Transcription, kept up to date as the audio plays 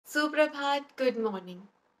सुप्रभात, good morning.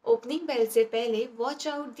 Opening bell से पहले watch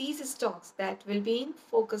out these stocks that will be in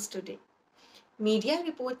focus today. Media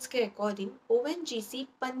reports के according ONGC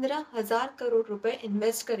 15,000 crore रुपए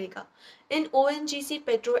invest करेगा इन ONGC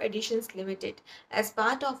petro editions limited as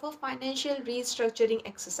part of a financial restructuring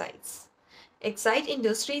exercise. Exide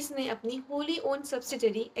industries ने अपनी Holi own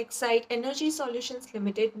subsidiary Exide energy solutions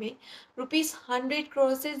limited में ₹100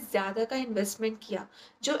 करोड़ से ज़्यादा का investment किया,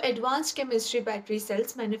 जो advanced chemistry battery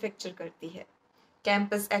cells manufacture करती है।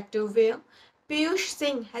 Campus एक्टिववेयर Piyush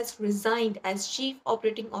Singh has resigned as Chief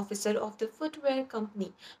Operating Officer of the footwear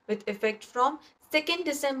company with effect from 2nd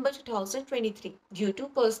December 2023 due to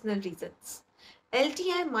personal reasons.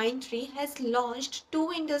 LTIMindtree has launched two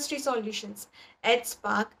industry solutions,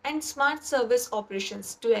 EdSpark and Smart Service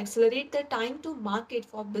Operations, to accelerate the time to market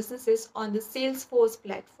for businesses on the Salesforce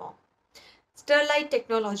platform. Sterlite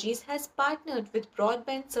Technologies has partnered with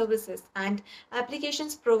broadband services and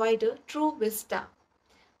applications provider TrueVista.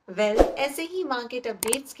 Well, ऐसे ही market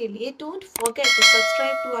updates के लिए don't forget to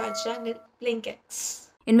subscribe to our channel blinkX.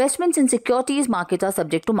 Investments in securities markets are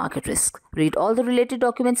subject to market risk. Read all the related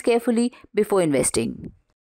documents carefully before investing.